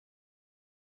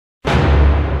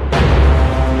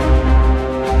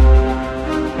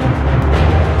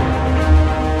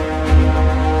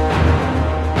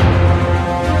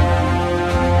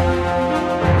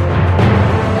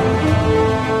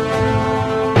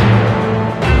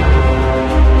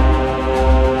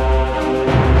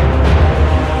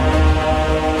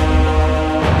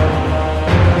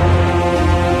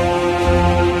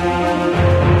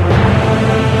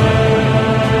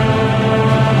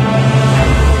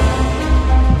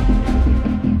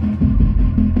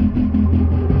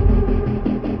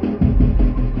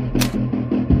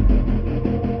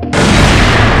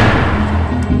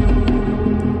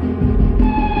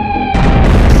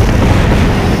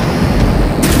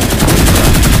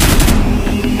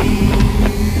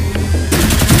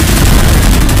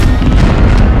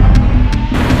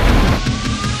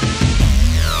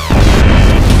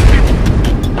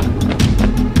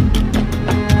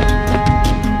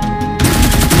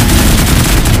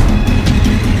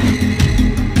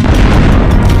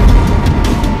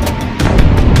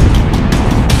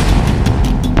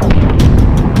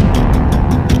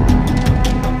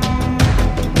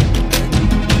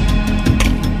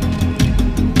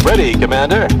Ready,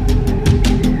 Commander.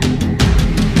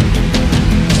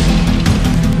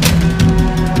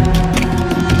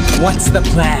 What's the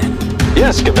plan?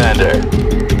 Yes, Commander.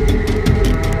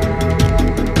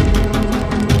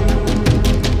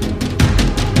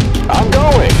 I'm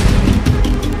going.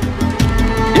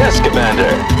 Yes,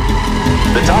 Commander.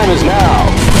 The time is now.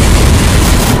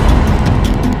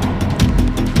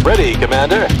 Ready,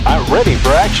 Commander. I'm ready for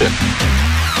action.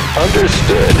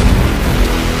 Understood.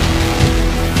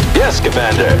 Yes,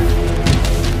 Commander.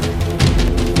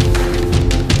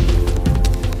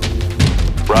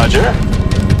 Roger.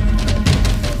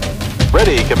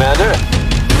 Ready, Commander.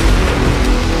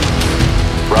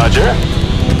 Roger.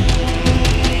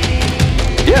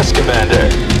 Yes, Commander.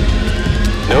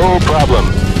 No problem.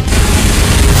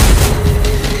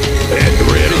 At the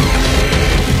ready.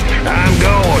 I'm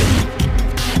going.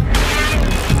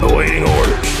 Awaiting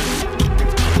orders.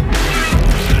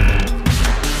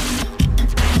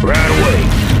 Right away.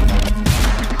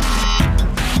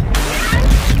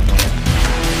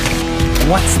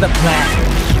 What's the plan?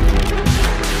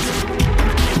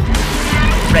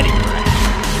 Ready.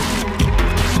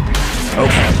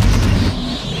 Okay.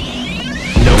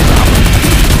 No problem.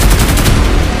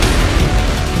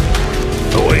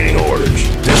 Awaiting orders.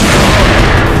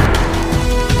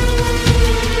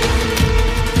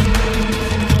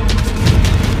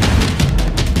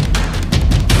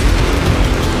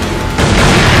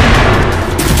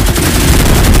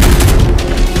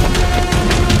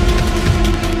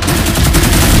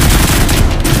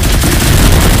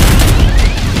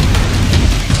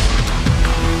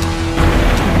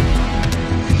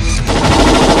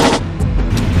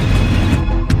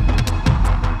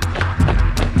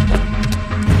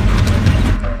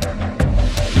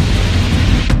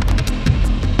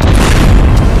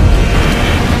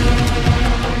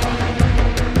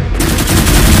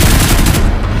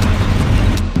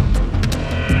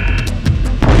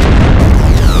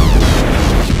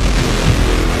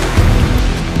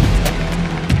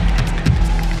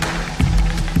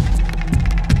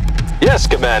 Yes,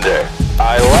 Commander.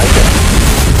 I like it.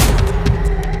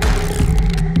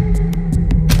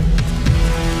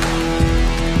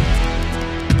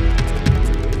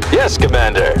 Yes,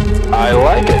 Commander. I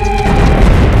like it.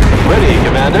 Ready,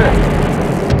 Commander.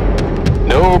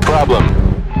 No problem.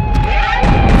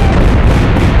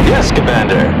 Yes,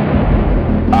 Commander.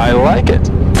 I like it.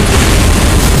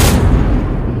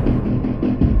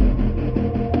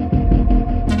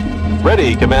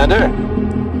 Ready, Commander.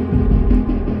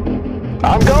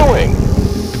 I'm going.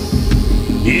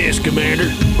 Yes,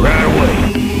 Commander. Right away.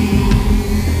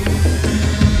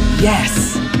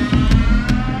 Yes.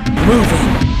 Moving.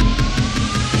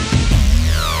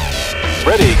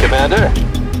 Ready, Commander.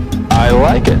 I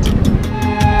like it.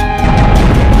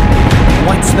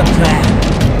 What's the plan?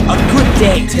 A good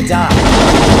day to die.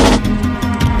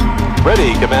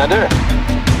 Ready, Commander.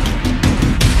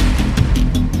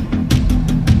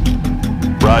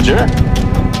 Roger.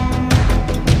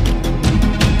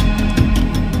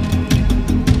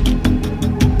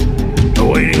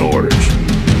 Awaiting orders.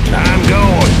 I'm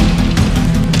going.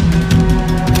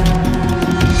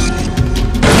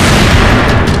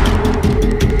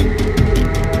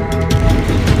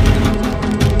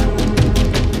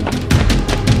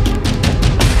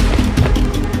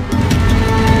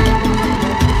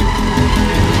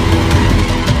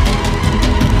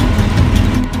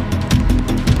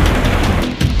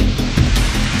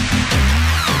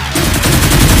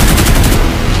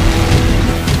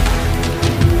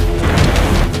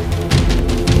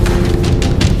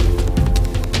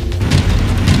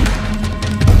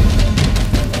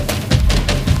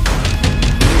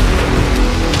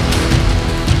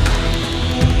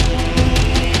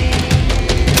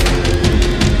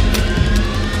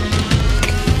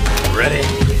 Ready.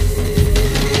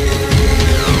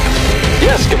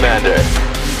 Yes, Commander.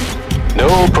 No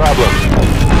problem.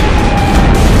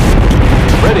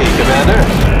 Ready, Commander.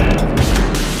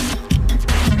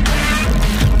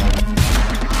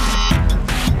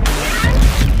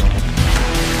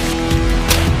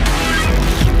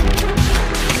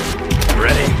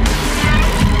 Ready.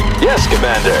 Yes,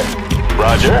 Commander.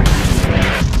 Roger.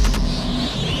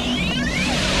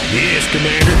 Yes,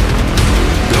 Commander.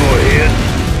 Go ahead.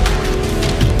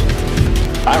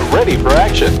 I'm ready for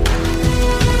action.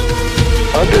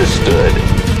 Understood.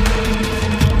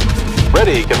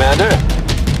 Ready, Commander.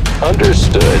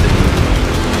 Understood.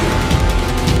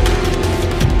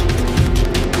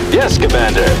 Yes,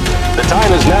 Commander. The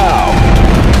time is now.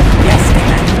 Yes,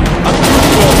 Commander. A good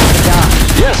day to die.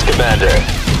 Yes, Commander.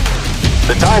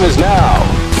 The time is now.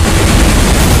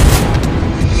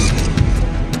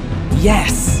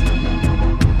 Yes.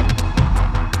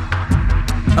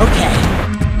 Okay.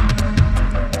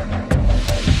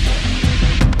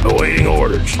 Awaiting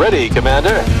orders. Ready,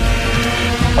 Commander.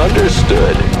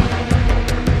 Understood.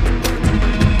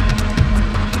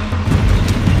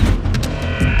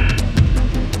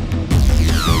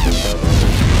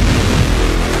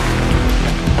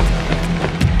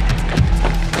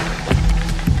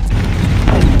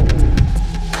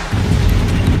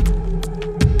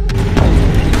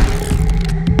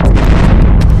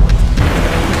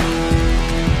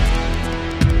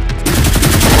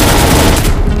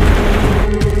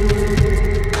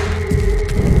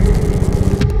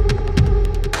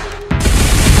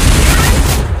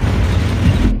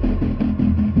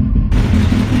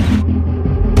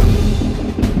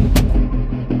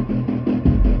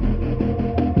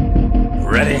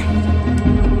 Ready.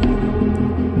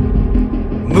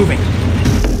 Moving.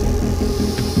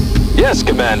 Yes,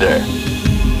 Commander.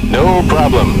 No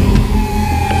problem.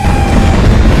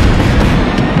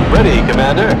 Ready,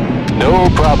 Commander. No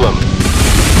problem.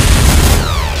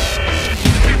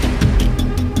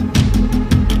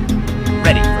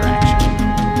 Ready for action.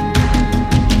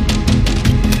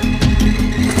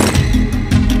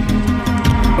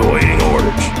 Awaiting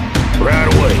orders. Right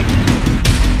away.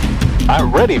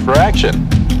 I'm ready for action.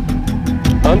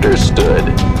 Understood.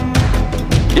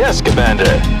 Yes,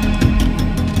 Commander.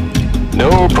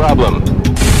 No problem.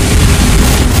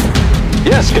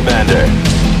 Yes, Commander.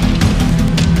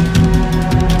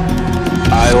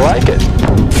 I like it.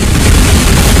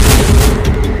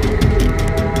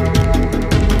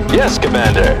 Yes,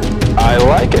 Commander. I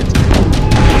like it.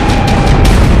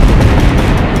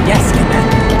 Yes,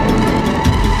 Commander.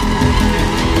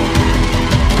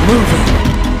 Moving.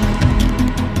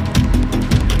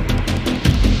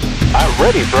 I'm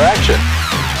ready for action.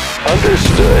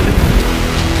 Understood.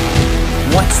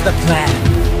 What's the plan?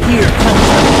 Here comes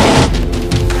the plan.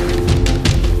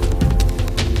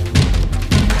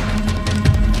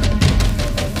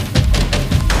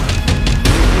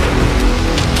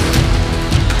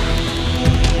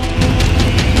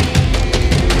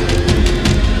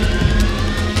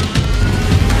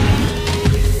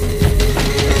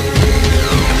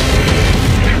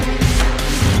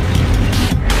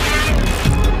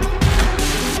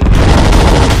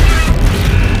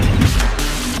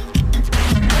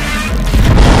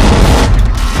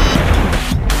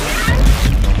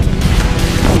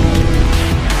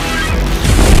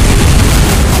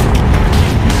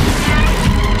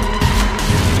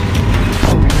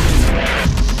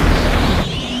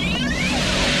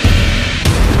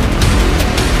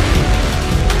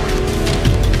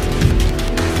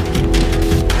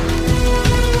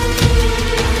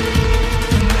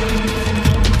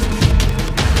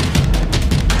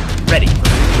 Ready.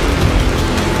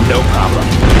 No problem.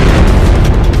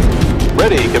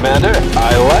 Ready, Commander.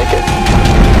 I like it.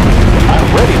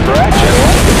 I'm ready for action.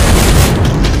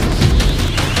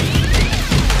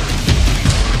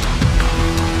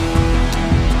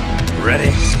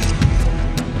 Ready.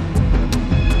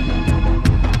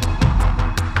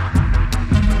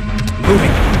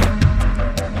 Moving.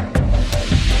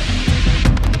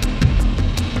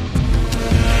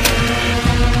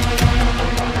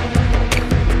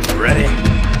 Ready.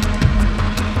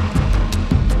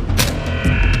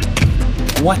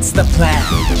 What's the plan?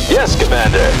 Yes,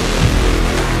 Commander.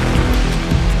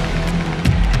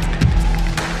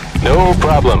 No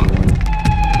problem.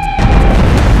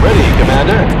 Ready,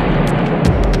 Commander.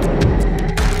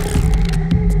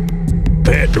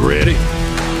 Pet ready.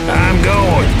 I'm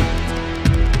going.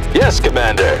 Yes,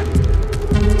 Commander.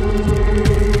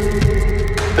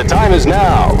 The time is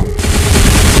now.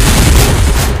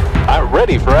 I'm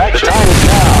ready for action. The time is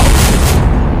now.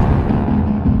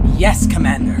 Yes,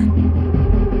 Commander.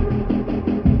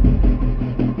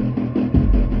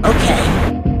 Okay.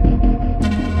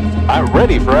 I'm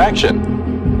ready for action.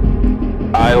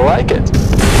 I like it.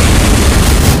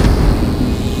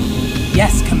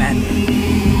 Yes, Commander.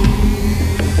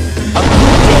 A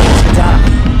good day to die.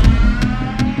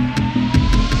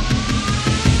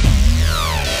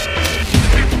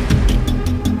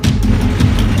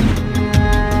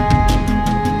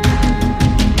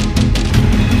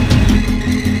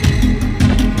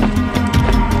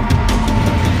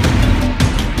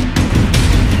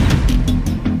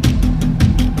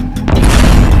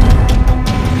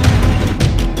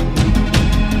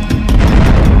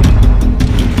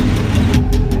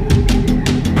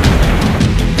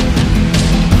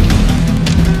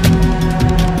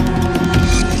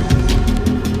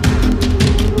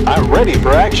 I'm ready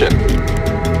for action.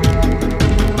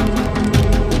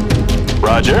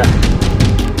 Roger.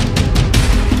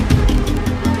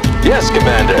 Yes,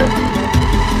 Commander.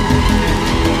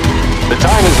 The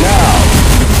time is now.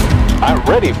 I'm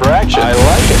ready for action. I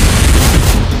like it.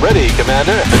 Ready,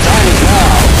 Commander. The time is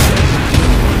now.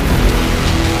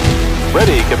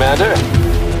 Ready, Commander.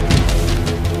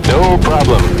 No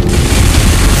problem.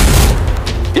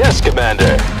 Yes,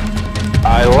 Commander.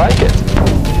 I like it.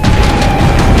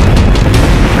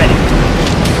 Ready.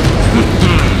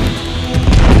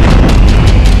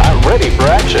 I'm ready for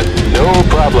action. No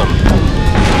problem.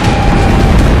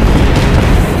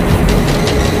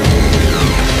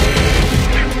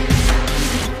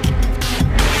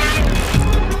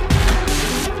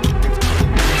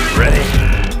 Ready.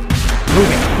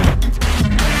 Moving.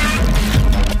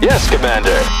 Yes,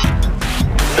 Commander.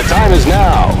 The time is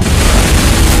now.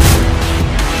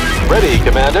 Ready,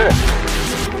 Commander.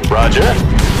 Roger.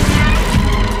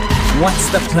 What's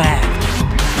the plan?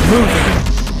 Moving.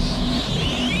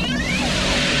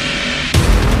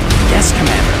 Yes,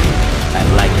 Commander. I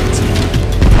like it.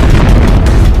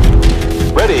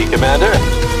 Ready, Commander.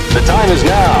 The time is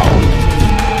now.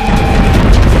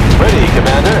 Ready,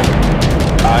 Commander.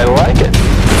 I like it.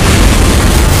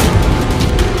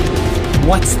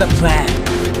 What's the plan?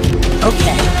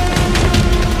 Okay.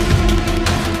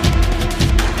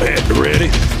 Ready?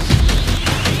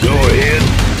 Go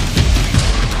ahead.